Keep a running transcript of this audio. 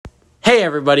Hey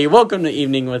everybody, welcome to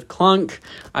Evening with Klunk.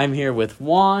 I'm here with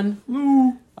Juan,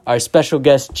 our special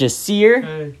guest Jasir,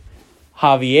 Hey.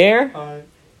 Javier, Hi.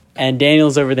 and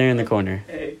Daniel's over there in the corner.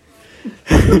 Hey.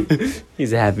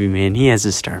 He's a happy man. He has a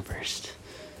starburst.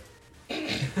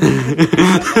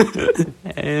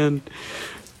 And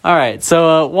all right,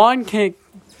 so Juan,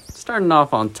 starting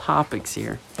off on topics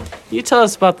here. Can you tell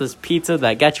us about this pizza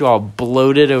that got you all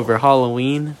bloated over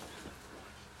Halloween?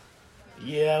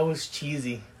 Yeah, it was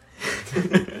cheesy.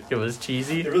 It was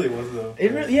cheesy. It really was though.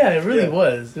 It really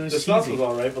was. It was The cheesy. sauce was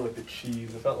alright, but like the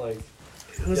cheese, it felt like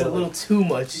It was a little too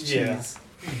much cheese. Yeah.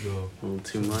 A little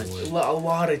too much. A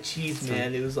lot of cheese,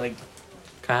 man. It was like,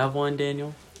 Can I have one,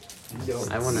 Daniel? no,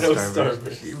 I want a no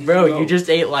Starburst. Bro, No. you just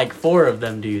ate like 4 of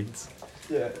them dudes.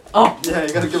 Yeah. Oh! Yeah,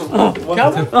 you gotta give him Oh, one.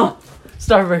 Calvin? Oh,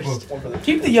 Starburst. One for the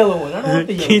keep the yellow one. I don't want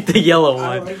the yellow Keep the yellow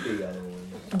I one. like the yellow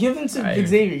one. one. Give him to Alright.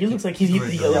 Xavier. He looks like he'd eat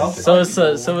the yellow one.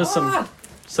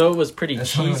 So it was pretty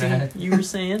That's the only one I cheesy, had. you were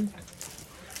saying?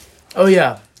 Oh,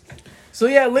 yeah. So,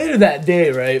 yeah, later that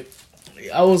day, right,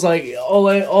 I was like, all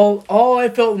I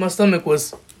felt in my stomach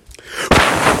was...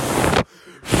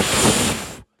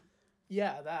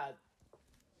 Yeah, that.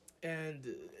 And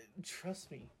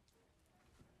trust me,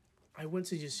 I went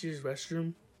to Jasir's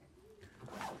restroom,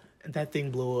 and that thing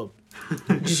blew up.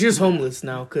 Jasir's homeless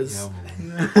now, because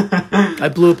I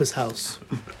blew up his house.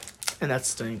 And that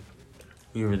stank.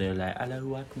 You were there like,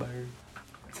 Allahu Akbar.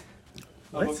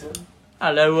 What?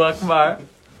 Allahu Akbar.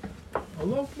 I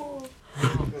love more.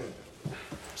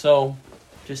 So,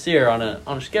 just here, on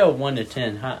a scale of 1 to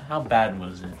 10, how bad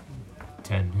was it?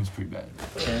 10. It was pretty bad.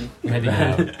 10? We had to get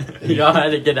out. Y'all had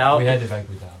to get out? We had to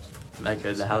evacuate the house. Back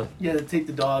to the house? Yeah, to take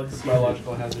the dogs.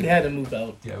 Biological hazard. They had to move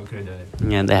out. Yeah, we could have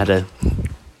died. Yeah, they had to...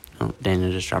 Oh,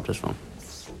 Daniel just dropped his phone.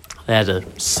 They had to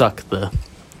suck the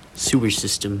sewer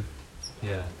system,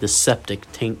 Yeah. the septic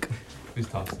tank. It was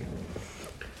toxic.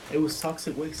 It was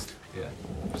toxic waste. Yeah.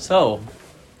 So,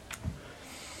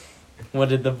 what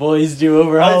did the boys do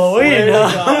over I Halloween? swear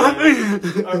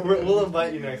to God. We'll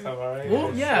invite you next time, alright?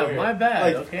 Well, yeah, Swear. my bad,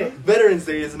 Like, okay? Veterans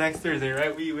Day is next Thursday,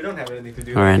 right? We don't have anything to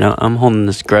do. All right, no, I'm holding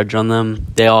this grudge on them.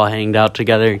 They all hanged out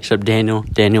together except Daniel.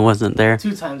 Daniel wasn't there.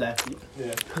 2 times actually.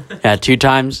 Yeah. Yeah, 2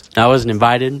 times. I wasn't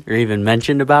invited or even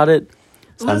mentioned about it.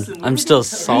 So Listen, I'm we're still gonna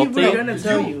tell- salty. We're gonna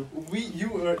tell you.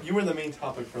 You were the main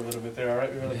topic for a little bit there,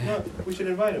 alright? We were like, no, we should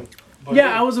invite him. But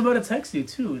Yeah, I was about to text you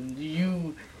too, and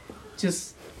you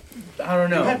just, I don't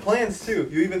You know. had plans too.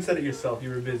 You even said it yourself. You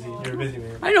were busy. You're a busy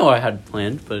man. I know I had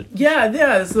planned, but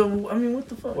Yeah, so, I mean, what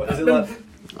the fuck? What, is I've it been- like?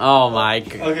 oh my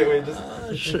god. Okay, wait,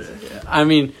 just. I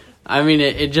mean,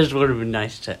 it just would have been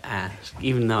nice to ask,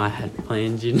 even though I had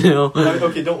plans, you know.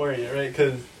 Okay, don't worry, right?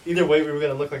 Because either way, we were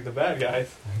gonna look like the bad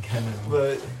guys. I kind of.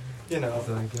 But you know, That's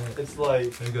what I got. it's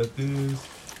like I got this.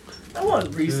 I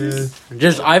want Reese's.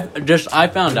 I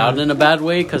found out in a bad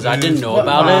way because I didn't know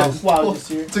about it. Wow, just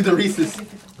here. took the Reese's.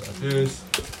 Got this.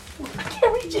 I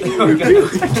can't reach it.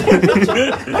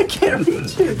 I can't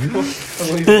reach it.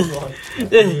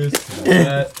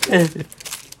 That.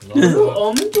 Little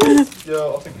almond joys?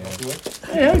 Yo, I'll take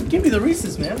one. Hey, give me the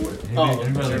Reese's, man. Oh,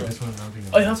 everybody like this one. I don't think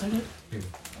Oh, yeah, I'll take it.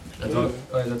 That's all.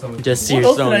 That's all. Just What see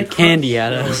else did throwing I candy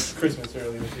at It us. was Christmas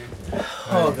early this year.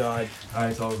 Oh, God.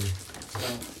 Alright, it's all over.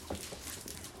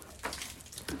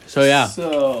 So yeah,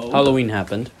 So, Halloween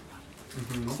happened.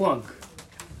 Klunk.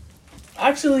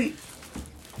 Actually,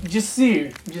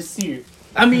 Jasir.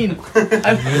 I mean,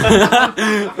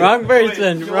 Wrong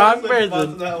person. Wait, Wrong Joanne's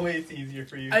person. That way it's easier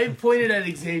for you. I pointed at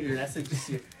Xavier. I said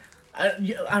Jasir.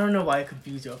 I don't know why I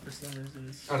confused y'all for some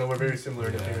reason. I know we're very similar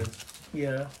in Yeah. appearance.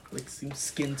 Yeah, like some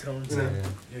skin tones. Yeah.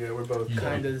 Yeah. Yeah, we're both Yeah.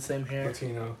 Kind of the same hair.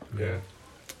 Latino. Yeah.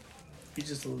 He's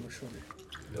just a little bit shorter.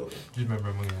 Really. Just remember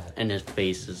when we had. And his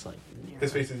face is like.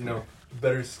 His face is,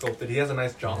 better sculpted. He has a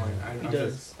nice jawline. He I'm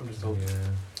does. just hoping.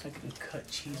 Yeah. I can cut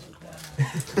cheese with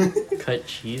that. Cut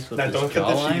cheese with Nah, his don't cut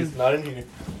the jawline. cheese. Not in here.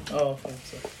 Oh, okay,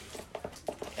 so.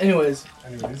 Anyways,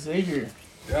 Anyways. Xavier,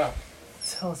 Yeah.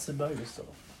 tell us about yourself.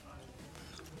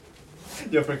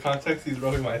 Yeah, for context, he's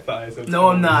rubbing my thighs. So No,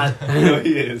 I'm not. No,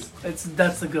 he is.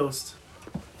 That's the ghost.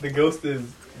 The ghost is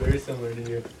very similar to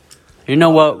you. You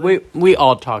know what? We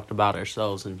all talked about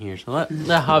ourselves in here, so let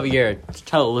Javier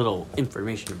tell a little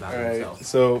information about himself.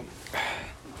 So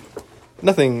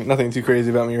nothing too crazy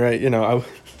about me, right?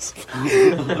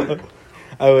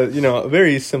 I was a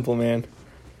very simple man.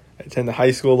 I attended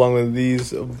high school along with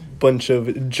these bunch of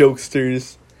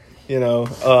jokesters.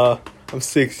 I'm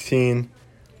 16,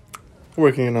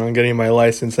 working on getting my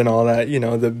license and all that.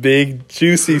 The big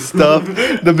juicy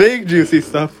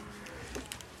stuff.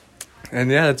 And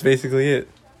yeah, that's basically it.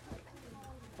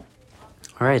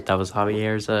 All right, that was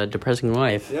Javier's depressing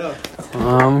wife. Yeah.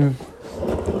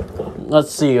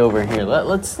 let's see over here.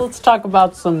 Let's talk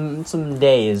about some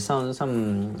days. Some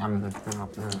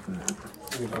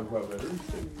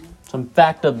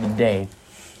fact of the day.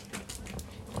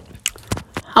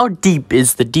 How deep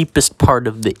is the deepest part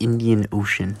of the Indian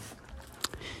Ocean?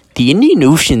 The Indian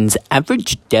Ocean's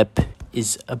average depth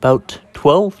is about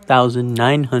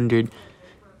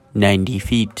 12,990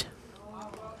 feet.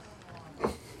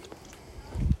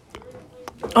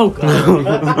 Oh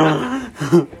god.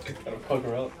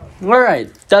 All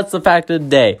right, that's the fact of the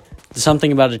day.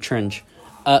 Something about a trench.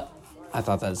 I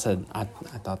thought that said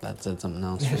something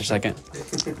else for a second.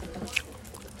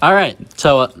 All right,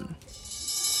 so.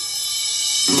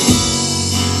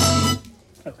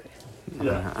 Okay.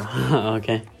 Yeah.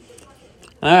 Okay.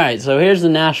 All right, so here's the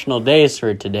national days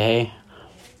for today.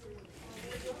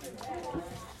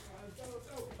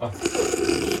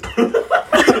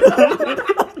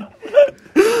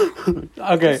 Okay.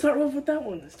 Let's start off with that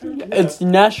one. It's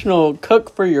National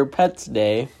Cook for Your Pets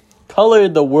Day, Color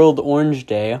the World Orange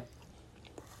Day,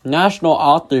 National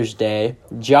Authors Day,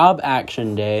 Job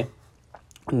Action Day,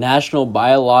 National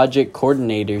Biologic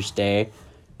Coordinators Day,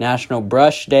 National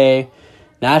Brush Day,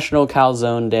 National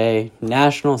Calzone Day,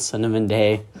 National Cinnamon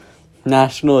Day,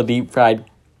 National Deep Fried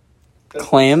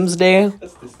Clams Day,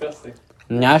 That's disgusting.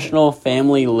 National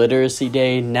Family Literacy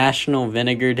Day, National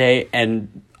Vinegar Day,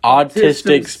 and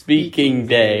Autistic Speaking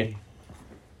Day.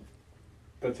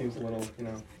 That seems a little,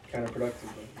 kind of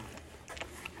productive.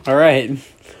 All right.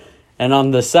 And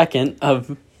on the 2nd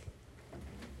of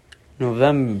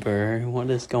November, what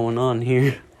is going on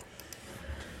here?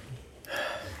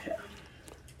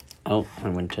 Oh, I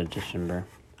went to December.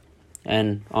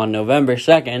 And on November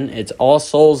 2nd, it's All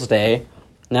Souls Day,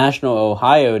 National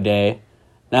Ohio Day,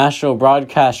 National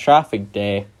Broadcast Traffic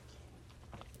Day,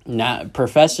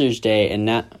 Professor's Day,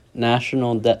 and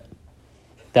National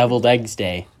Deviled Eggs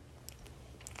Day.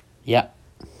 Yep.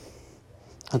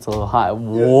 That's a little high.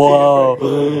 Whoa.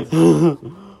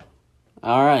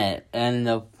 All right. And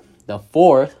the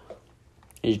 4th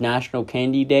is National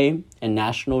Candy Day and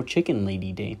National Chicken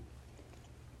Lady Day.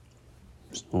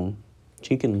 So,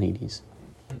 chicken ladies.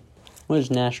 What does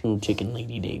National Chicken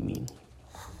Lady Day mean?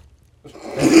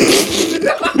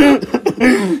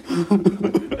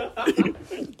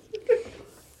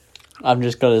 I'm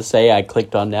just going to say I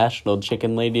clicked on National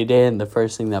Chicken Lady Day, and the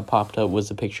first thing that popped up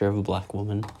was a picture of a black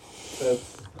woman.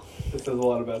 This says a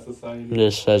lot about society.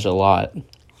 This says a lot.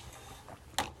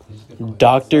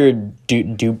 Dr.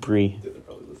 Dupree.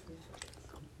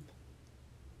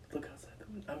 Look outside the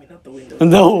window. I mean, not the window.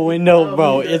 No window,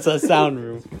 bro. It's a sound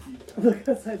room. Look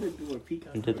outside the door. Peek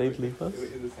outside. Did they leave us?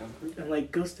 And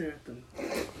like, go stare at them.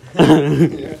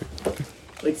 Yeah.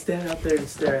 Like, stand out there and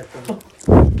stare at them.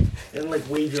 And like,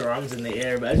 wave your arms in the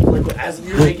air, but as if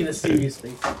you're making a serious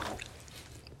face.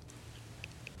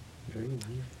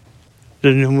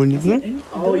 Did no one use it?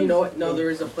 Oh, you know what? No, there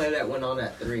is a play that went on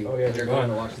at 3. Oh, yeah, and they're going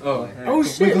to watch the play. Oh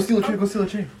shit! Wait, go steal a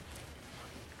chair.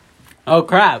 Oh,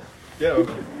 crap. Yeah,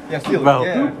 steal it. Bro.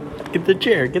 Yeah. Get the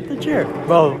chair.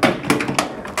 Bro.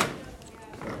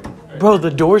 Bro,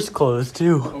 the door's closed,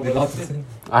 too. They locked us in.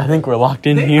 I think we're locked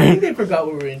in I here. think they forgot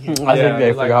we were in here. I think Yeah,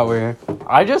 they like- forgot we're here.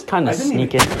 I just kind of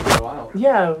sneak in.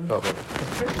 Yeah.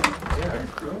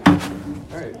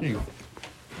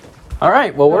 All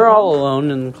right, well, we're all alone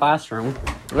in the classroom.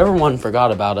 Everyone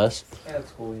forgot about us. Yeah,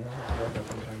 that's cool,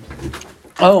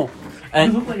 Oh, You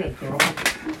and look like a girl.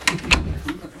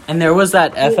 there was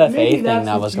that FFA maybe thing that's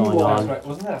that what was you going want. on.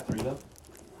 Wasn't that 3 though?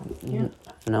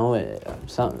 No,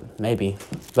 maybe.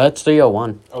 But it's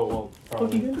 3:01. Oh, well,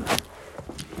 probably.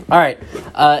 All right.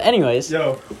 Anyways.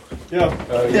 Yo.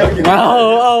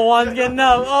 Oh, one's getting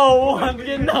up. Oh, one's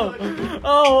getting up.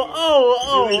 Oh.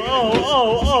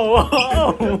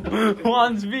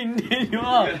 One's beating Daniel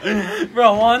up.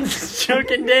 Bro, one's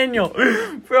choking Daniel.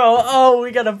 Bro,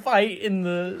 we got a fight in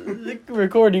the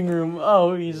recording room.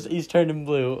 Oh, he's turning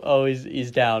blue. Oh,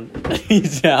 he's down.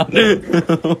 He's down.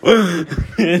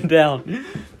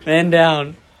 Man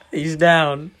down. He's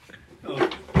down.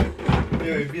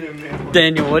 Yeah, we beat him, man.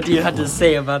 Daniel, what do you have to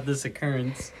say about this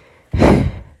occurrence?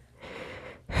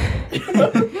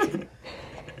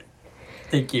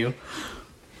 Thank you.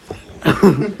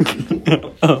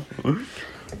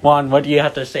 Juan, what do you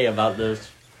have to say about this?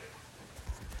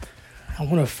 I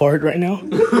want to fart right now.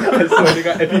 I swear to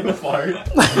God, if you fart.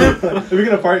 If you're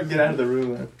gonna fart, get out of the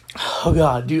room, man. Oh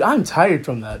god, dude, I'm tired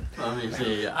from that. Let me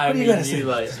see. What do you gotta say?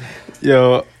 like.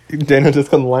 Yo, Daniel just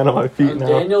couldn't line on my feet now.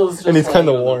 Daniel's just And he's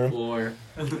kinda laying on warm. the floor.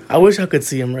 I wish I could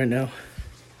see him right now.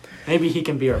 Maybe he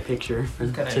can be our picture for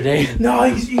today. No,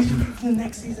 he's for the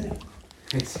next season.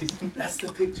 That's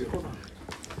the picture. Hold on.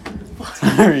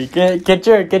 Sorry, get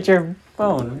your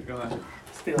phone.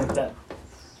 Stay like that.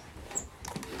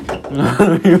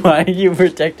 Why are you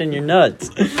protecting your nuts?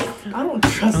 I don't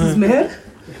trust this man.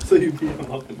 So you beat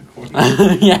him up in the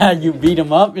corner. Yeah, you beat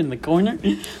him up in the corner.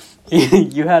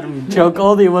 You had him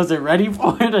chokehold. He wasn't ready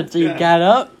for it until you got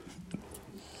up.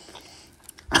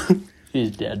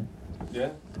 He's dead. Yeah.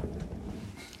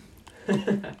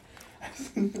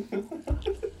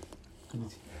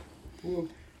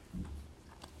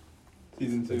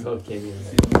 Season 2. Okay.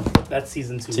 That's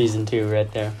season 2. Season 2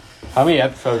 right there. How many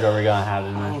episodes are we gonna have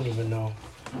in I there? don't even know.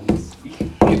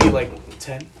 Maybe like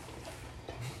 10?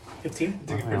 15?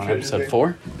 We're on episode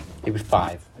 4? Maybe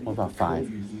 5. What about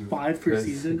 5? 5 per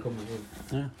season?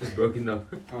 Yeah. It's broken though.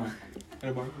 Yeah,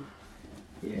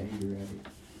 you're right.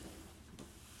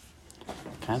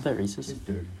 Can I have that Reese's? It's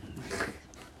dirty.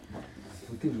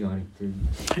 Look at me on it, dirty.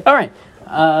 Alright.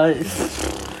 It's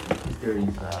dirty.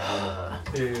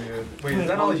 Wait, is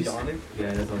that all you got?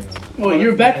 Yeah, that's all you got. Wait,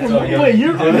 you're back from... Wait,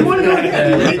 you want to go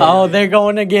again? Oh, they're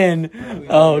going again.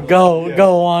 Oh,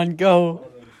 go on, go.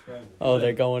 Oh,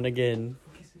 they're going again.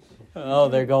 Oh,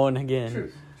 they're going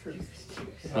again.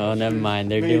 Oh, never mind.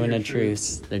 They're doing a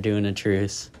truce. They're doing a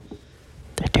truce.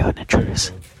 They're doing a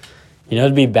truce. You know,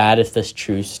 it'd be bad if this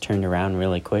truce turned around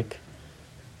really quick.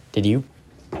 Did you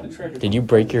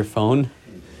break your phone?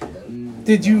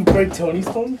 Did you break Tony's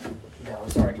phone? No,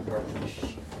 it's already broken.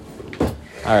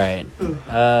 All right.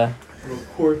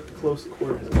 Close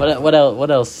quarters. What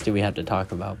else do we have to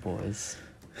talk about, boys?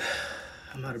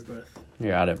 I'm out of breath.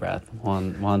 You're out of breath.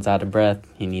 Juan's out of breath.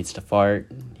 He needs to fart.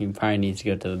 He probably needs to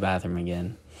go to the bathroom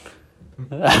again.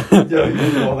 Yeah, you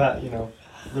did all that,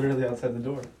 literally outside the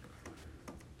door.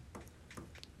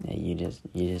 Yeah, you just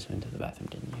went to the bathroom,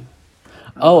 didn't you?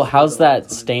 Oh, how's that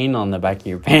stain on the back of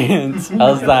your pants?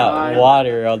 How's that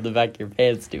water on the back of your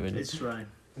pants doing? It's dry.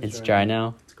 It's dry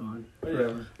now? It's gone.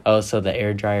 Forever. Oh, so the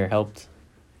air dryer helped?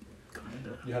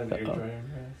 Kinda. You had an air dryer.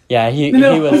 Yeah, he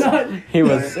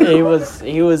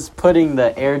was putting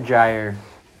the air dryer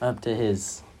up to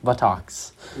his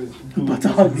buttocks. His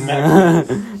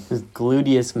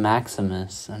gluteus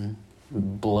maximus and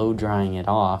blow drying it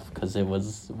off because it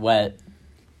was wet.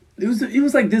 It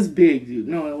was like this big, dude.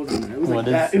 No, it wasn't. It was What like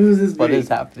is- that. It was this big. What is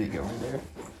happening over there?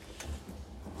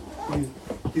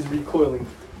 He's recoiling.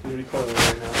 He's recoiling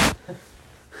right now.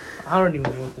 I don't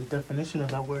even know what the definition of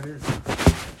that word is.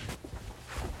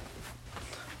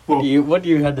 What do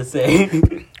you have to say?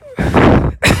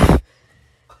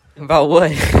 About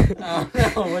what? I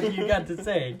don't know. What do you got to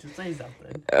say? Just say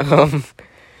something.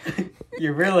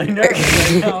 You're really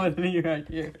nervous right now with me right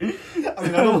here. I mean,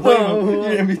 I don't blame him.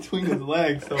 You're in between his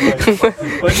legs, so like...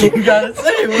 What do you gotta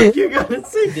say? What do you gotta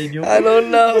say, Daniel? I don't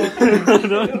know. I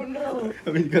don't know. I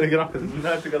mean, you gotta get off his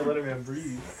nuts. You gotta let him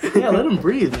breathe. Yeah, let him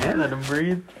breathe, man. Let him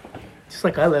breathe. Just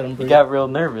like I let him You breathe. got real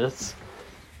nervous.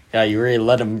 Yeah, you really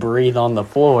let him breathe on the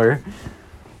floor.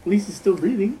 At least he's still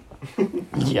breathing.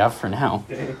 Yeah, for now.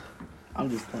 I'm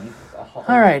just playing.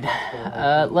 All right.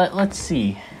 Let's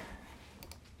see.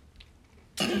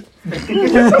 All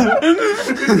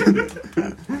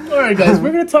right, guys.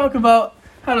 We're gonna talk about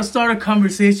how to start a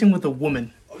conversation with a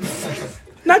woman.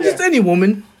 Not just any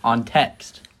woman. On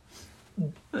text.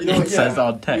 It says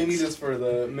on text. We need this for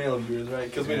the male viewers, right?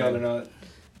 Because we know they're not...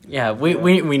 Yeah,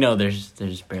 we know there's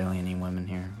barely any women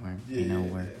here. We know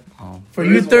we're all... For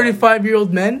you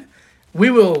 35-year-old men,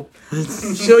 we will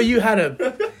show you how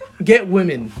to get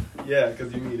women. Yeah,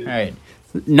 because you need it. All right.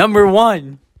 Number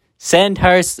 1, send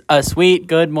her a sweet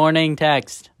good morning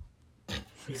text.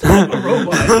 A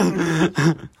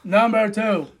robot. Number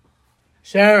 2,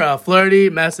 share a flirty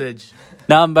message.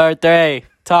 Number 3,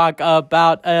 talk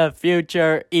about a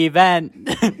future event.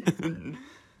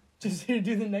 Just here,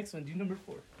 do the next one. Do number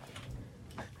 4.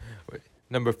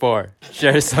 Number 4,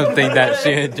 share something that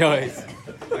she enjoys.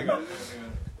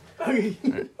 Okay.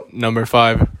 Number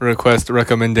 5, request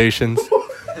recommendations.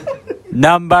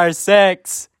 Number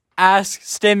 6, ask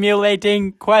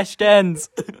stimulating questions.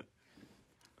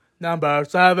 Number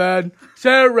 7,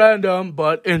 share random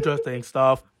but interesting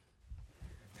stuff.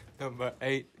 Number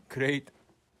 8, create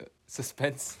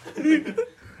suspense.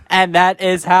 And that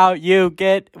is how you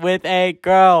get with a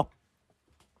girl.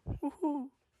 Woohoo.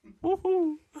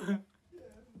 Woohoo.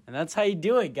 And that's how you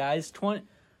do it, guys.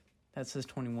 That says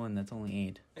 21. That's only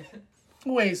 8.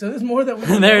 Wait, so there's more that we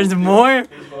There's more?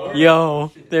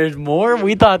 Yo, there's more?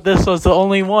 We thought this was the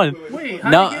only one. Wait,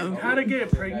 No. how to get a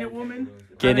pregnant woman?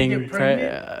 Getting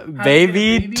pregnant?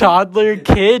 baby, toddler,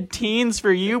 kid, teens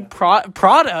for you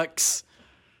products.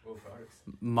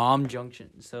 Mom Junction.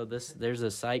 So there's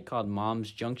a site called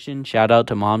Mom's Junction. Shout out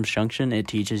to Mom's Junction. It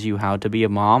teaches you how to be a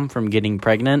mom from getting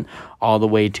pregnant all the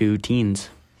way to teens.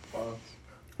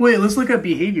 Wait, let's look at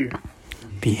behavior.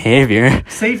 Behavior.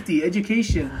 Safety,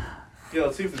 education. Yeah,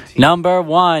 let's see if the team. Number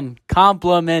 1,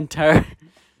 compliment her.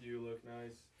 You look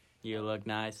nice. You look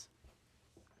nice.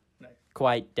 Nice.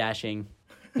 Quite dashing.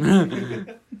 Where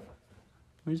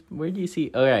do you see?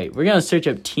 All right, we're gonna search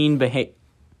up teen behavior.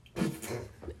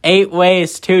 8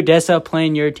 ways to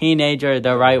discipline your teenager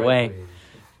the right way,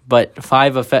 but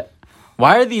 5 effect.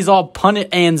 Why are these all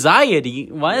anxiety?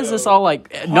 Why is this all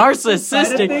like Side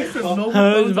narcissistic? effects of mobile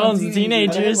Phones phones on on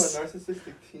teenagers. I am a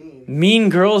narcissistic teen. Mean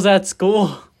girls at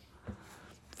school.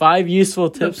 5 useful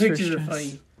The tips for pictures are stress.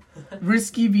 funny.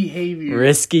 Risky behavior.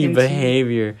 Risky And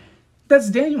behavior. That's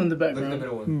Daniel in the Look at the background.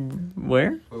 middle one.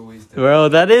 Where? What ways to- Bro,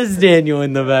 that is Daniel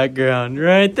in the background,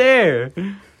 right there.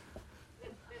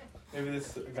 Maybe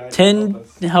this guy can 10 help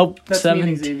us. help That's me and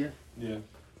 7. Xavier. Yeah.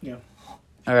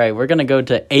 All right, we're gonna go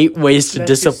to 8 ways to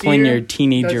That's discipline Yasir, your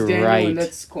teenager That's Daniel right. and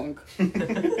that's Klunk.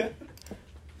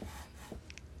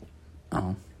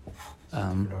 Oh.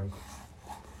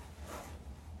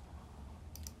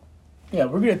 Yeah,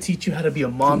 we're gonna teach you how to be a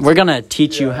mom. We're gonna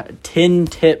teach you Yeah. 10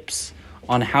 tips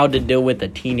on how to deal with a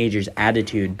teenager's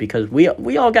attitude, because we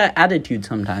all got attitude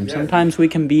sometimes. Yeah. Sometimes we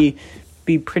can be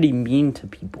pretty mean to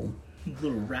people.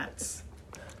 Little rats.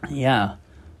 Yeah.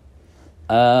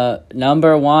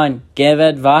 Number 1, give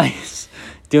advice.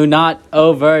 Do not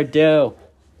overdo.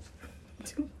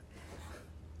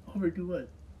 Overdo what?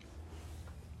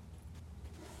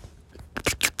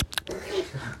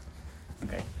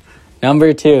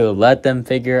 Number 2, let them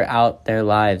figure out their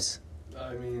lives.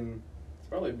 I mean, it's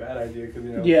probably a bad idea because, you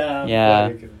know. Yeah.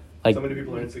 Yeah. Like, so many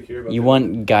people are insecure about you their-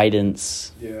 want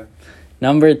guidance. Yeah.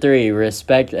 Number 3,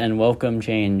 respect and welcome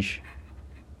change.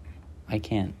 I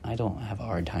don't have a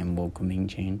hard time welcoming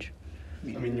change. I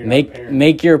mean, you're not a parent.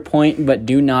 Make your point, but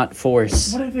do not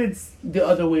force. What if it's the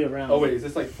other way around? Oh, wait, is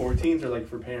this like for teens or like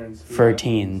for parents? who For have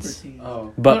teens.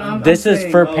 Oh. But I'm this is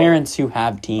saying- for Oh. parents who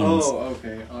have teens. Oh,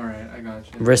 okay. All right. I got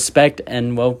you. Respect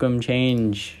and welcome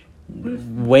change.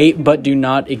 Wait, but do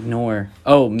not ignore.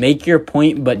 Oh, make your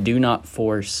point, but do not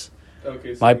force.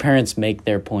 Okay. So My parents make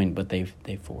their point, but they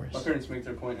force. My parents make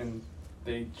their point and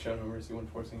they show no mercy when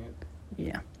forcing it.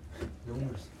 Yeah. No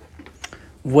mercy.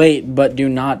 Wait, but do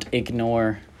not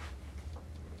ignore.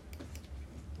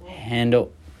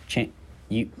 Handle.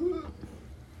 You.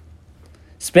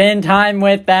 Spend time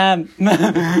with them.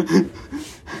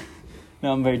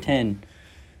 Number 10.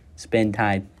 Spend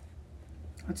time.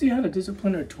 Let's see how to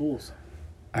discipline our tools.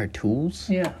 Our tools?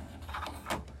 Yeah.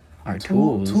 Our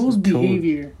tools. Tools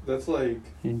behavior. That's like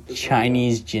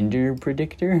Chinese gender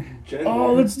predictor. gender.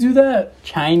 Oh, let's do that.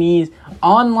 Chinese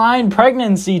online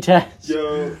pregnancy test.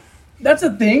 Yo, That's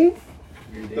a thing.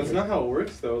 that's not how it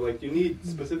works though. Like you need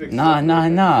specific.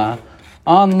 Nah.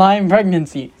 Online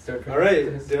pregnancy. All right,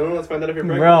 Dylan, let's find out if you're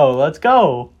pregnant. Bro, let's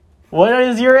go. What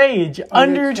is your age?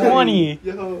 Under 20.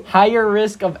 Yo. Higher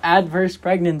risk of adverse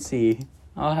pregnancy.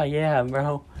 Oh, yeah,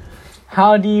 bro.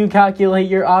 How do you calculate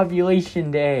your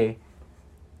ovulation day?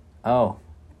 Oh,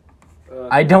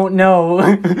 I don't know.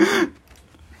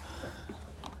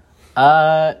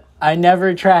 I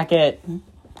never track it.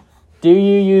 Do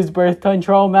you use birth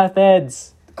control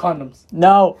methods? Condoms.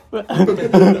 No.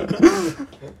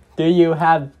 Do you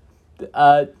have,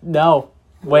 no.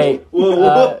 Wait.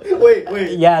 Whoa.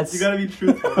 Wait. Yes. You gotta be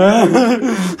truthful.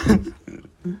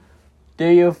 Do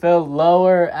you feel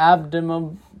lower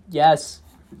abdomen? Yes.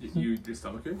 Your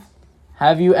stomach aches?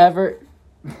 Have you ever,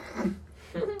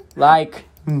 like,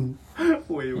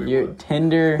 Wait. your What?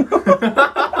 Tinder?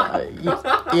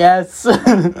 Yes.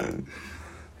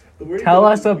 Tell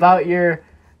us about your,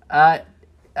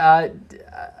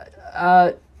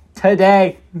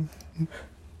 today.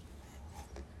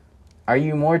 Are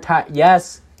you more tired?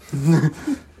 Yes.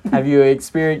 Have you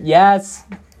experienced? Yes.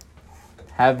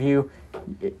 Have you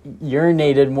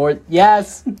urinated more?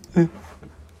 Yes.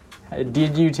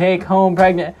 Did you take home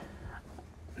pregnant?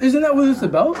 Isn't that what it's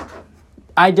about?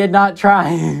 I did not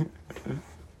try.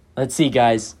 Let's see,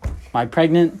 guys. Am I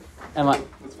pregnant? Am I?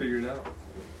 Let's figure it out.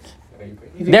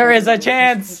 There is a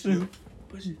chance.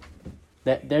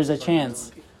 There's a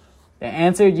chance. The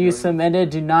answers you submitted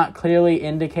do not clearly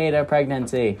indicate a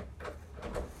pregnancy.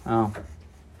 Oh.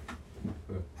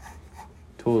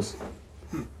 Tools.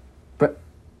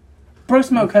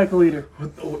 Breast milk calculator.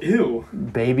 What? Oh, ew.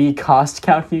 Baby cost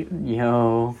calculate.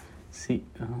 Yo. See.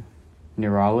 Oh.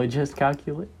 Neurologist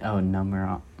calculate. Oh,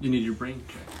 numero. You need your brain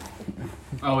checked.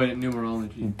 Oh wait,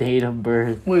 numerology. Date of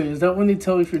birth. Wait, is that when they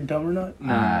tell if you're dumb or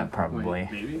not? Probably.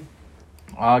 Wait, maybe.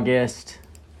 August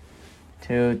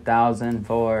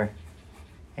 2004.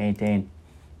 18.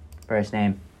 First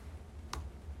name.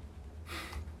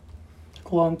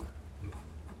 Klunk.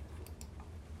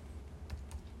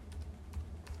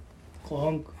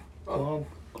 Klunk, klunk,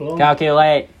 klunk.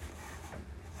 Calculate.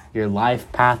 Your life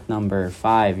path number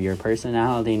 5. Your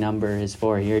personality number is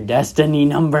 4. Your destiny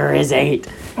number is 8.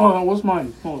 Oh, what's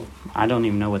mine? Hold I don't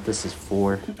even know what this is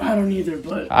for. on. I don't either,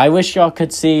 but I wish y'all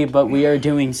could see, but we are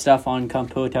doing stuff on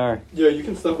computer. Yeah, you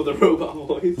can stop with a robot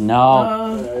voice. No.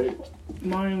 Alright.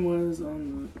 mine was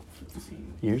on the 15th.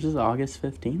 Yours is August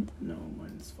 15th? No,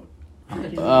 mine's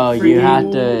fuck. Oh, you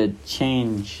had to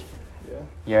change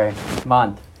your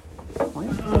month.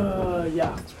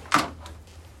 Yeah.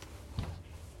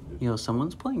 Yo,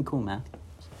 someone's playing cool math.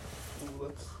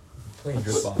 Let's Playing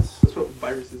Drip Boss. put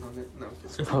viruses on it. No,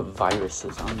 just Put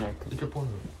viruses on there. Look at porno.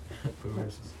 Put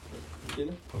viruses. you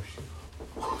know? Oh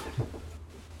shit.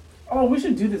 Oh, we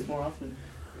should do this more often.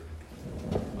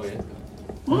 Oh yeah.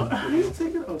 What? How do you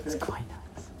take it? Okay. It's quite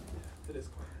nice. It is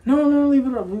cool. No, leave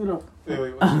it up. Leave it up.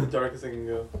 Wait, what's the darkest it can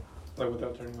go? Like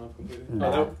without turning off completely?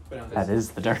 Nah, no, that is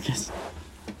the darkest.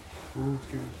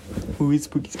 Who is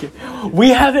spooky scary? We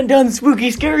haven't done spooky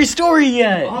scary story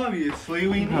yet. Obviously,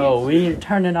 we need. Oh, we're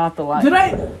turning off the light. Did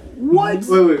I? What?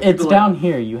 Wait, It's down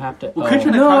here. You have to. Well, could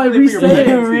you No, I calculate for your reset it.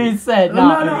 pregnancy? Reset. No,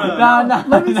 No, no, no.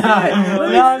 Let me see it.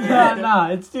 Let me see it. No.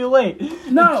 It's too late.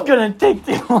 No. It's gonna take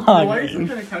too long. Why are you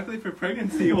trying to calculate for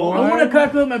pregnancy? I want to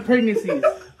calculate my pregnancies.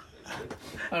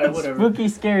 Alright, whatever. Spooky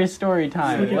scary story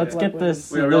time. Yeah, Let's get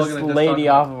this Wait, are we all this gonna just lady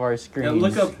talk off of our screen. Yeah,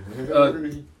 look up.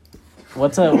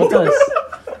 What's a?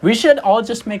 We should all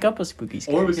just make up a spooky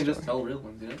scary. Or we can story. just tell real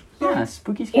ones, you know? Yeah,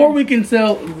 spooky scary. Or we can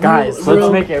sell. Guys, real,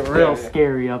 let's make it real Yeah.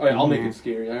 scary up. Alright, in I'll make here. it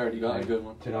scary. I already got a good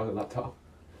one. Turn off the laptop.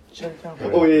 Shut it down.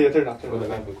 Oh, yeah, turn it off. Turn Or it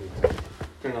the off. MacBook.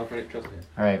 Turn it off, right? Trust me.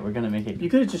 All right, we're gonna make it. You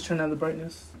could have just turned down the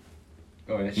brightness.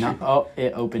 Oh yeah. No, oh,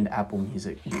 it opened Apple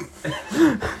Music.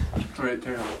 Alright,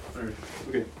 turn it off. Alright.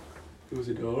 Okay. It was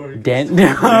a dark.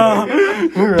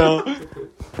 Bro.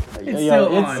 It's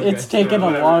still on. It's taken a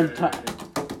long time.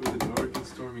 It was a dark and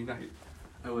stormy night.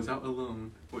 I was out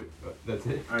alone. Wait, That's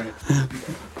it. alright.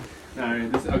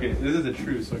 Alright, this is a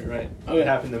true story, right? Okay. It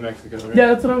happened in Mexico, right? Yeah,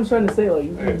 that's what I was trying to say. Like,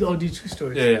 Okay. I'll do true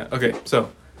stories. Yeah. Okay, so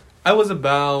I was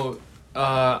about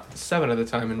 7 at the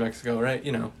time in Mexico, right?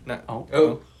 You know.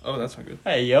 Oh, that's not good.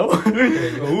 Hey yo.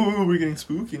 Oh, we're getting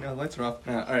spooky now. Lights are off.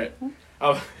 All right.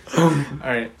 All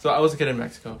right. So I was a kid in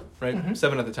Mexico, right?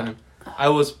 7 at the time. I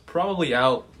was probably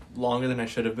out longer than I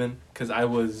should have been because I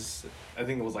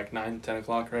think it was like 9, 10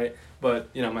 o'clock, right? But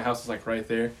you know, my house was like right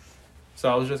there,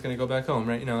 so I was just gonna go back home,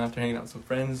 right? You know, after hanging out with some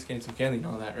friends, getting some candy and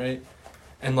all that, right?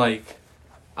 And like,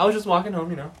 I was just walking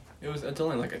home, you know. It's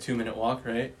only like a 2-minute walk,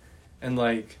 right? And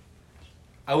like,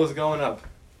 I was going up,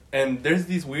 and there's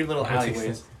these weird little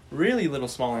alleyways, really little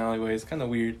small alleyways, kind of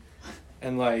weird.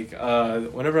 And like,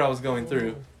 whenever I was going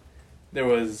through, there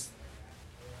was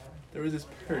this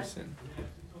person.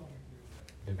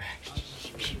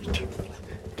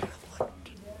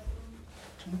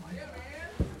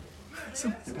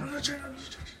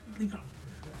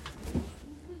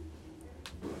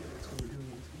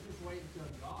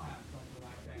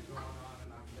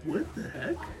 What the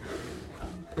heck?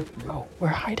 Bro, we're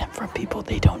hiding from people.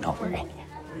 They don't know we're in here.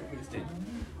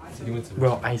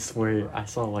 Bro, I swear, I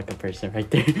saw like a person right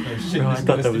there. Bro, I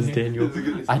thought that was Daniel.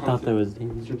 I thought that was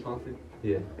Daniel.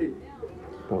 Yeah.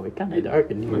 Bro, it's kind of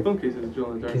dark in My here. phone case is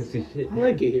Joel in the dark. Can't see shit. I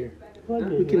like it here.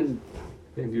 We can.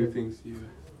 And do things to you.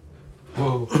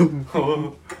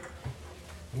 Whoa.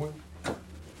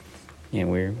 Yeah,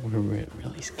 we're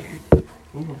really scared.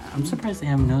 I'm surprised they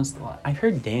haven't noticed a lot. I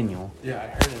heard Daniel. Yeah, I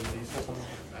heard him. He said something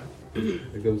like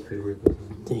that. It goes to where it goes.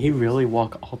 Did he really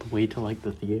walk all the way to like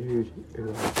the theater or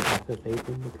like the cafe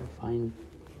thing to find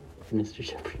Mr.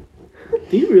 Shepard?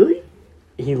 Did you really?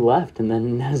 He left and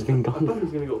then has been I thought gone. he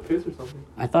was gonna go piss or something.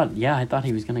 I thought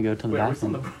he was gonna go to the Wait,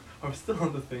 bathroom. are we still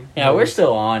on the thing? Yeah, we're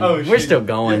still on. Oh, we're shit. still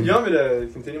going. You want me to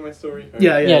continue my story? Or-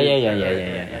 Yeah.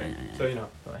 Yeah. So, you know,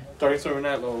 Go ahead. dark stormy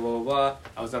night, blah, blah, blah, blah.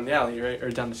 I was down the alley, right? Or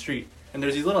down the street. And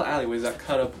there's these little alleyways that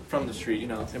cut up from the street, you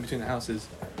know, in between the houses.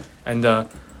 And I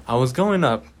was going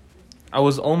up. I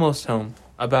was almost home.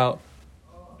 About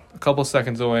a couple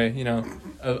seconds away, you know.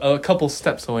 A couple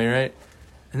steps away, right?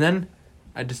 And then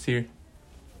I just hear,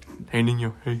 "Hey,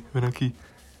 Niño. Hey, ven aquí."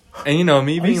 And, you know,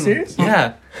 me Are being... you serious?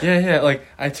 Yeah. Like,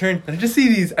 I turn and I just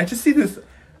see this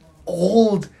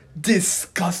old,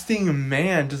 disgusting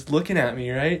man just looking at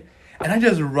me, right? And I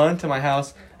just run to my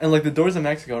house, and like the doors in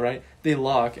Mexico, right? They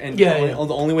lock, and the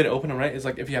only way to open them, right, is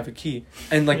like if you have a key,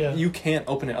 and like you can't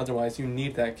open it otherwise. You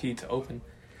need that key to open.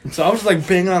 So I was just like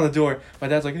banging on the door. My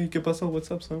dad's like, "Hey, ¿qué pasó?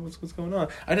 What's up, son? What's going on?"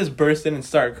 I just burst in and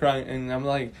start crying, and I'm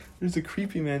like, "There's a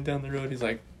creepy man down the road." He's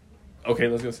like, "Okay,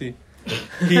 let's go see."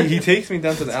 He takes me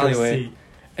down to the alleyway,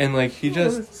 and like he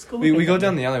just we go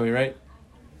down the alleyway, right?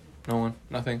 No one,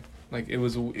 nothing. Like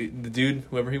the dude,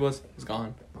 whoever he was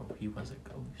gone. Oh, he was a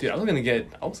ghost. Dude, I was gonna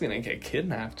get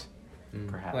kidnapped.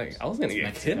 Perhaps. Like I was gonna get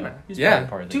Mexico. kidnapped. He's Yeah, probably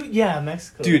part of the- Dude, yeah,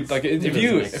 Mexico. dude. Like He if was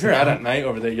you're Mexican. out at night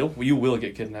over there, you will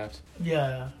get kidnapped.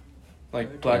 Yeah,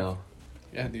 Like black. Cartel.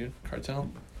 Yeah, dude. Cartel.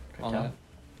 All Cartel. that.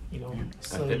 you know, Got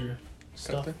sell it. your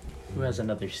stuff. Cartel. Who has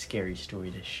another scary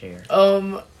story to share?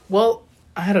 Well,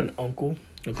 I had an uncle.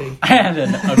 Okay, I had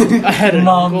an uncle. I had an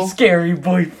Mom's uncle. scary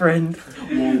boyfriend.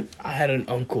 I had an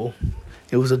uncle.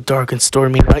 It was a dark and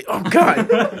stormy night. Oh God,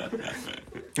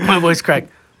 my voice cracked.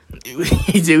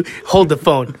 Dude, hold the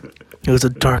phone. It was a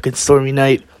dark and stormy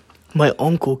night. My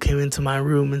uncle came into my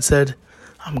room and said,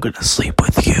 "I'm gonna sleep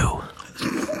with you."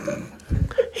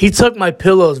 He took my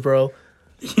pillows, bro.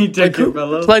 He took your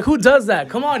pillow. Like who does that?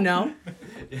 Come on now.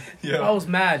 Yeah. I was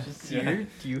mad. Do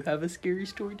you have a scary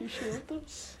story to share with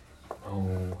us?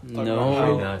 Oh.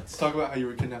 No. Nuts. Talk about how you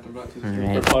were kidnapped and brought to the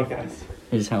Alright. podcast.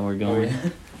 Here's how we're going.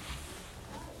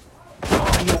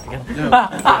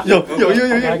 Yo.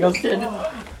 I gotta stand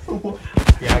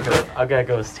I gotta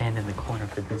go stand in the corner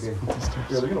for this. Yeah,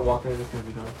 they're gonna walk in and it's gonna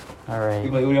be done. All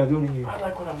right. What are y'all doing here? I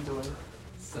like what I'm doing.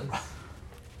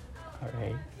 All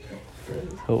right.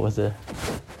 So it was a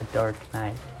dark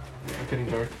night, I'm getting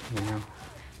dark. you know.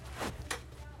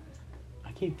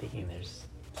 I keep thinking there's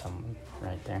someone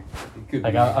right there.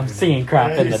 Like I'm seeing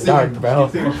crap in the dark, bro.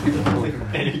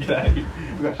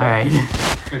 All right.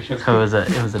 So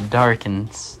it was a dark and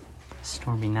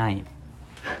stormy night.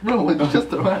 Bro, like, just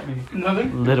throw at me.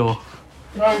 Nothing. Little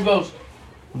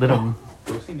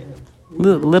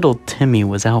There little Timmy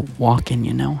was out walking,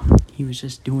 you know. He was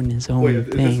just doing his own Wait, is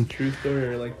this a thing. true story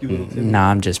or like you little Timmy? Nah,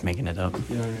 I'm just making it up.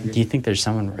 Yeah, Do you think there's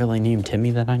someone really named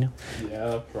Timmy that I know?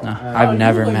 yeah, No, I've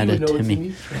never met a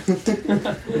Timmy.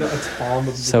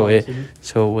 So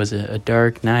it was a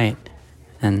dark night,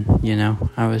 and you know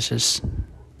I was just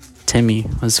Timmy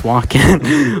was walking.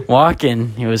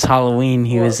 It was Halloween.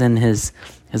 He was in his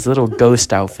little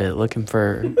ghost outfit, looking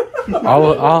for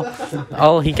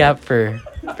all he got for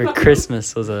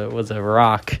Christmas was a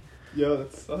rock. Yo,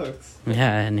 that sucks.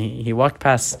 Yeah, and he walked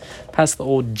past the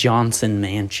old Johnson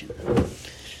mansion, and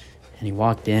he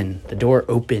walked in. The door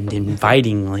opened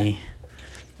invitingly.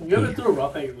 You ever threw a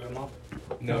rock at your grandma?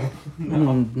 No.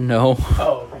 No.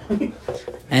 Oh.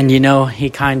 And you know, he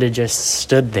kind of just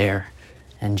stood there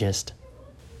and just.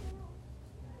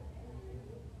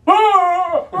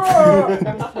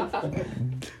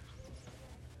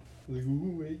 Like,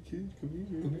 ooh, hey kid, come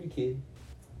here. Come here, kid.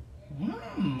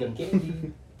 Got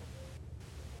candy.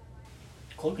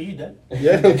 Cloak, are you dead?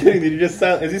 Yeah, I'm kidding. Did you just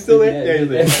sound? Is he still there?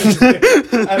 Yeah, he's there.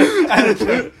 I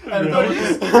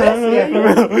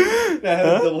had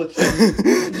a double check.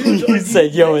 You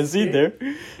said, "Yo, is he there?"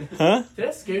 Huh? Did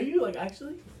that scare you? Like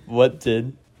actually? What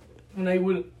did? When I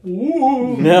went,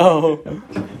 ooh. No.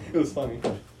 It was funny.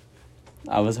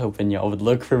 I was hoping y'all would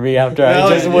look for me after I No,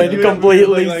 just dude, went dude,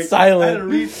 completely like, I had to silent.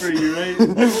 reach for you, right?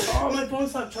 Oh, my phone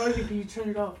stopped charging. Can you turn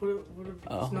it off? What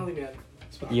Oh. are smelling at?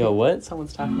 Yo, what?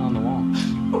 Someone's tapping on the wall.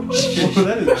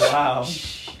 That is wow.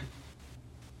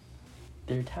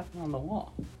 They're tapping on the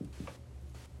wall.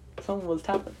 Someone was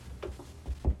tapping.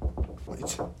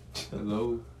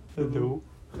 Hello. Hello.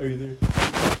 Are you there?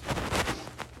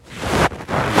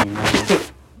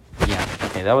 Yeah.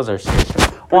 Okay, that was our scary story.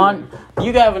 Juan,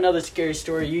 you have another scary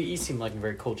story. You seem like a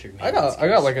very cultured man. I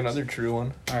got like another true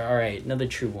one. All right, another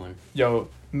true one. Yo,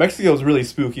 Mexico's really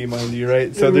spooky, mind you,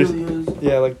 right? So there's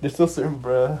yeah, like there's still certain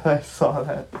bruh. I saw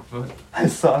that. What? I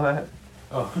saw that.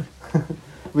 Oh.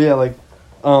 But yeah, like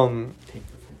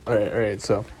Alright,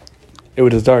 so it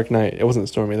was a dark night. It wasn't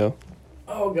stormy though.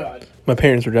 Oh God. My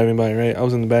parents were driving by, right? I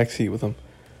was in the back seat with them.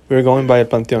 We were going by a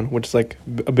Panteon, which is like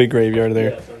a big graveyard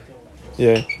there.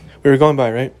 Yeah. We were going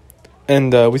by, right?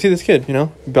 And we see this kid, you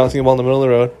know, bouncing a ball in the middle of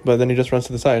the road, but then he just runs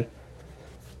to the side.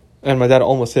 And my dad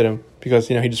almost hit him because,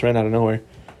 you know, he just ran out of nowhere.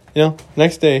 You know,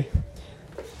 next day,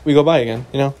 we go by again,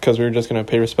 you know, because we were just going to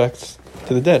pay respects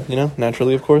to the dead, you know,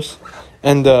 naturally, of course.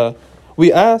 And we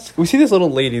see this little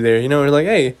lady there, you know, we're like,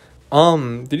 hey,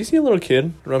 did you see a little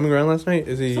kid roaming around last night?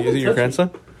 Is he your grandson?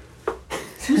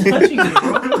 Who's touching you,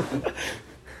 bro?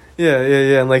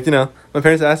 Yeah, and like, you know, my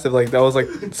parents asked if like that was like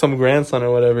some grandson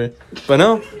or whatever. But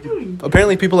no,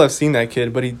 apparently people have seen that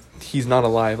kid, but he's not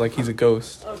alive, like he's a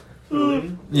ghost.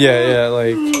 Yeah,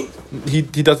 like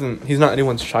he's not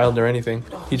anyone's child or anything.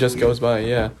 He just goes by,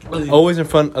 yeah. Always in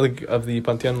front of the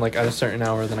Panteon, like at a certain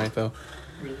hour of the night though.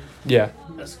 Really? Yeah,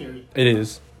 That's scary. it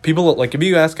is. People, like, if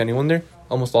you ask anyone there,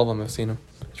 almost all of them have seen him.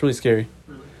 It's really scary.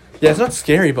 Yeah, it's not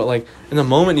scary, but like in the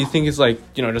moment you think it's like,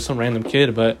 you know, just some random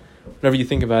kid, but whenever you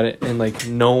think about it, and like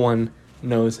no one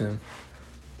knows him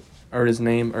or his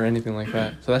name or anything like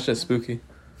that, so that's just spooky.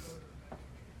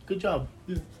 Good job.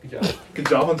 Good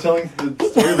job on telling the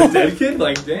story of the dead kid.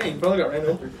 Like, dang, probably got ran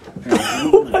over.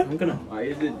 I'm gonna. Why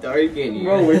is it dark in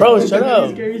here? Bro, shut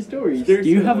up. Scary stories. Do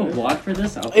you have a block for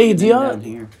this? I'll Hey, put do it y'all- down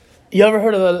here. You ever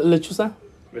heard of the lechuza?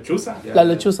 Lechuza. La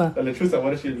lechuza. La lechuza.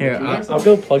 What is she? Here, lechuza? I'll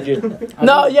go plug your.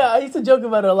 No, yeah, I used to joke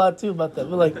about it a lot too about that.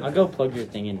 But like, I'll go plug your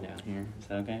thing in down here. Is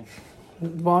that okay?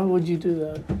 why would you do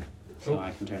that? So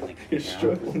I can turn the You're camera down.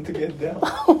 struggling to get down.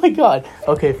 Oh my god.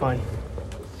 Okay, fine.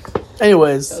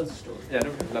 Anyways, Yeah, I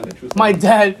never heard La lechuza. my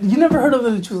dad. You never heard of the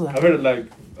lechuza? I've heard it like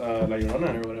La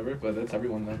Llorona or whatever, but that's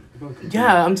everyone though.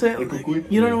 Yeah, I'm saying. El cucuy.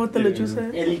 You don't know what the Yeah.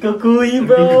 lechuza is? El cucuy,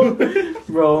 bro.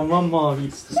 Bro, my mom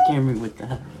used to scare me with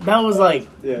that. That was like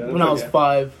Yeah. that's when I was okay.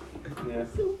 5. Yeah.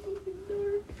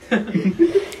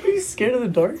 Are you scared of the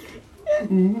dark?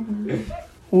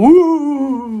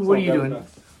 Woo! What are you doing?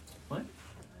 What?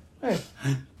 Hey.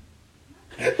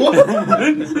 What? Yo,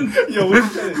 what are you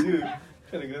trying to do?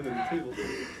 Trying to get under the table.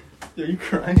 Yo, you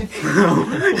crying?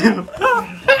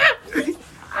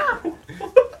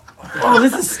 Oh,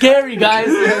 this is scary, guys.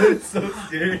 It's so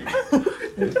scary.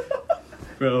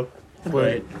 Bro.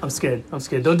 Wait, I'm scared. I'm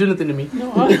scared. Don't do nothing to me.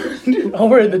 No, oh,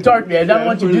 we're in the dark, man. I don't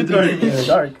want you to do anything in the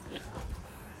dark.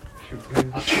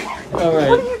 Alright.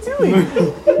 What are you doing?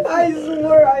 I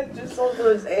swear I just saw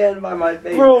his hand by my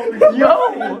face. Bro,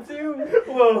 yo!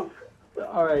 Whoa.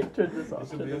 Alright, turn this off.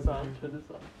 Turn this off. Turn this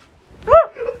off.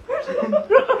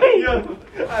 Yo,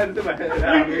 I had to put my head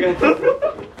down.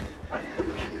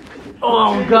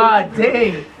 Oh, god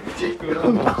dang.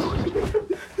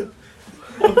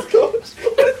 Let's go.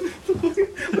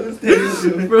 What's Daniel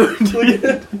doing? Bro,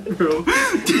 bro.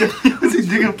 What's he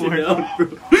digging for?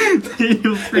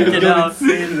 Daniel's freaking out.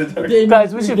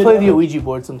 Guys, we should play the Ouija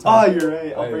board Oh, sometime. you're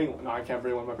right. I'll bring. No, I can't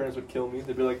bring one. My parents would kill me.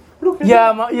 They'd be like, Yeah,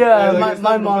 like, my it's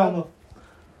mom. not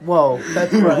Whoa,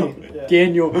 that's right. Yeah.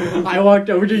 Daniel, I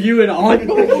walked over to you and all he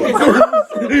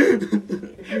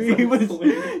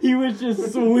was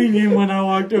just swinging when I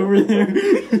walked over there.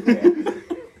 Did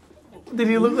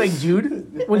he look like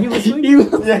Jude when he was He swinging?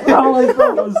 was probably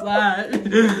what was that?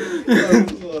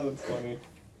 Oh, that's funny.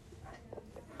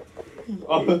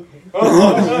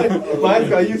 Mine's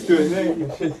got used to it.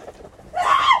 Dang.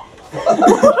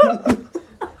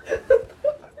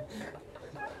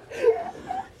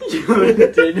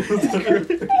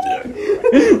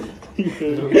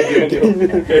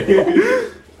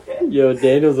 Yo,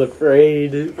 Daniel's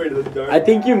afraid. Afraid of the dark. I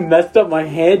think you messed up my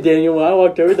hand, Daniel. When I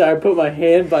walked over there, I put my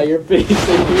hand by your face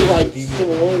and you like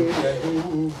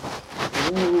swung.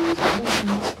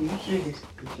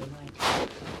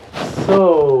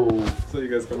 So So you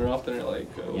guys come here often or like?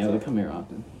 yeah, we come here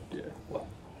often. Yeah.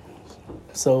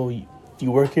 So,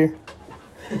 you work here?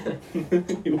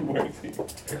 You work here.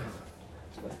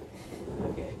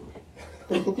 Okay.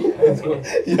 Yo, I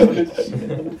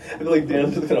feel like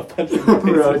Daniel's just gonna punch him in the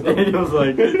face. Bro, Daniel's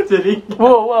like, did he?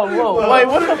 Whoa. Wait,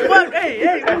 what the fuck?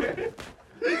 Hey.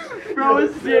 Bro,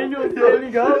 is Daniel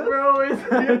standing up, bro? He's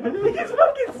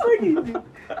fucking swinging, dude.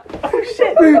 Oh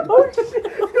shit.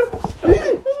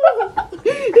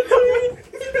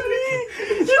 It's me.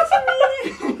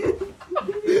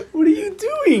 What are you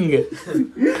doing?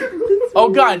 Oh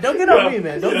god, don't get on me,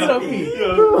 man. Don't get on me.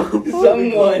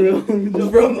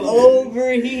 Someone from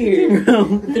over here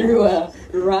threw a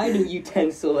writing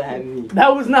utensil at me.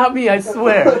 That was not me, I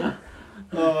swear.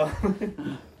 Yo.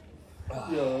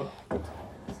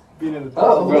 Being in the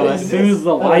Oh, Bro, what as is soon this? as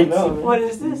the lights, What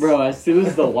is this? bro, as soon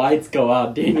as the lights go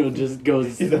out, Daniel just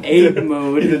goes He's a- ape He's a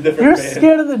mode. different You're man.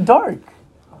 scared of the dark.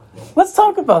 Let's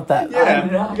talk about that. Yeah,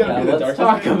 I'm not. you gotta be the Let's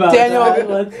dark. talk about Daniel, that.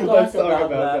 Let's Let's talk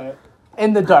about that.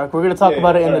 In the dark. We're gonna talk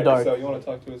about it in the alright, dark. So you want to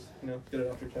talk to us? You know, get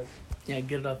it off your chest. Yeah,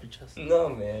 get it off your chest. No,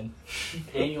 man.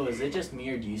 Daniel, is it just me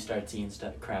or do you start seeing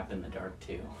stuff crap in the dark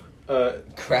too?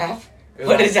 Crap?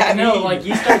 What does that No, mean? like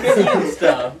you start seeing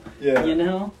stuff. Yeah. You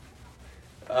know,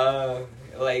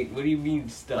 Like, what do you mean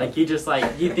stuff? like you just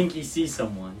like you think you see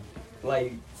someone.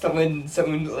 Like, someone,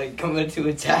 like, coming to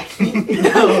attack me?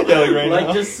 No, Yeah, like right like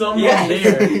now. just someone Yeah.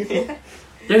 there.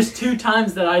 There's 2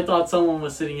 times that I thought someone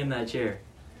was sitting in that chair.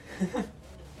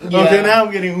 Okay, now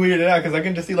I'm getting weirded out because I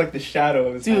can just see like the shadow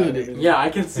of his Dude, hand. Yeah, I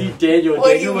can see Daniel. What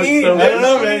do Daniel you was mean? so I don't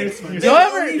know, man. There's You're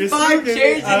only 5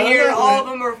 chairs in here, all of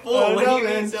them are full. I don't What do know, you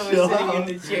mean man. someone's Chill sitting out.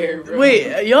 in the chair, bro?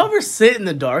 Wait, y'all ever sit in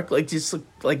the dark? Like just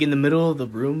like in the middle of the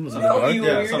room in the Oh, dark? you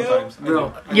Yeah, weirdo. sometimes. I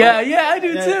Bro. do. Yeah, I do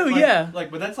Yeah, too. like- Yeah.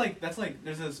 Like, but that's like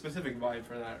there's a specific vibe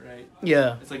for that, right?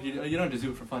 Yeah. It's like you don't just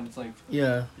do it for fun. It's like Yeah.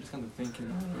 you're just kind of thinking,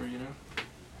 or you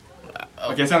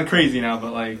know. Okay, I sound crazy now,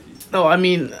 but like. No, I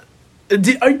mean,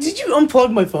 Did you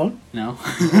unplug my phone? No.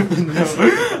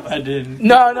 I didn't.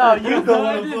 No, you He's the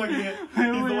one unplugging it. He's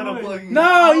the one unplugging it.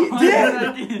 No, you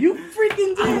I did. You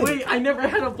freaking did. Wait, I never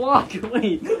had a block.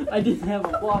 Wait, I didn't have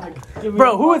a block. Give me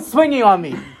Bro, a who is swinging on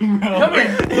me? Come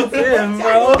here. It's him,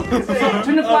 bro.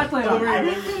 Turn the flashlight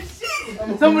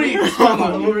on. Somebody swung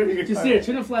on me. Just here,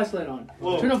 turn the flashlight on.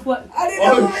 Turn the I didn't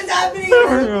know what was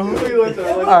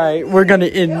happening. All right, we're gonna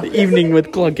end the evening with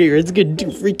Klunk here. It's getting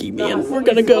too freaky, man. We're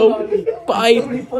gonna go. Bye.